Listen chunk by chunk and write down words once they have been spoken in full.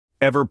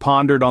Ever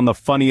pondered on the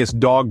funniest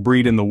dog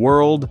breed in the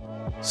world?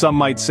 Some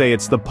might say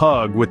it's the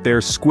pug with their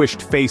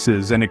squished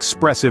faces and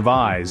expressive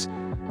eyes.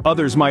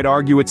 Others might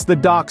argue it's the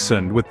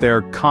dachshund with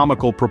their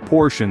comical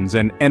proportions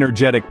and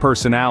energetic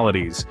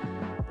personalities.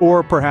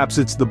 Or perhaps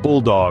it's the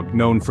bulldog,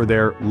 known for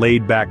their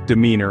laid-back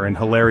demeanor and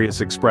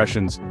hilarious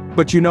expressions.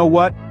 But you know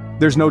what?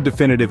 There's no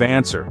definitive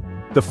answer.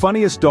 The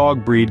funniest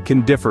dog breed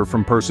can differ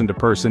from person to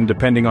person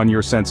depending on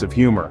your sense of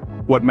humor.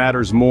 What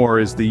matters more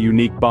is the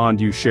unique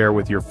bond you share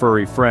with your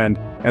furry friend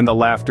and the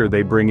laughter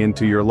they bring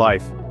into your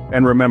life.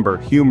 And remember,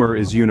 humor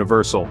is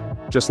universal,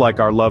 just like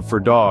our love for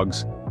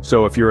dogs.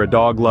 So if you're a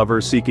dog lover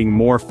seeking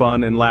more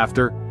fun and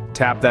laughter,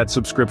 tap that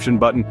subscription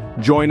button,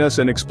 join us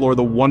and explore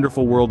the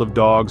wonderful world of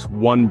dogs,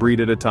 one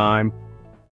breed at a time.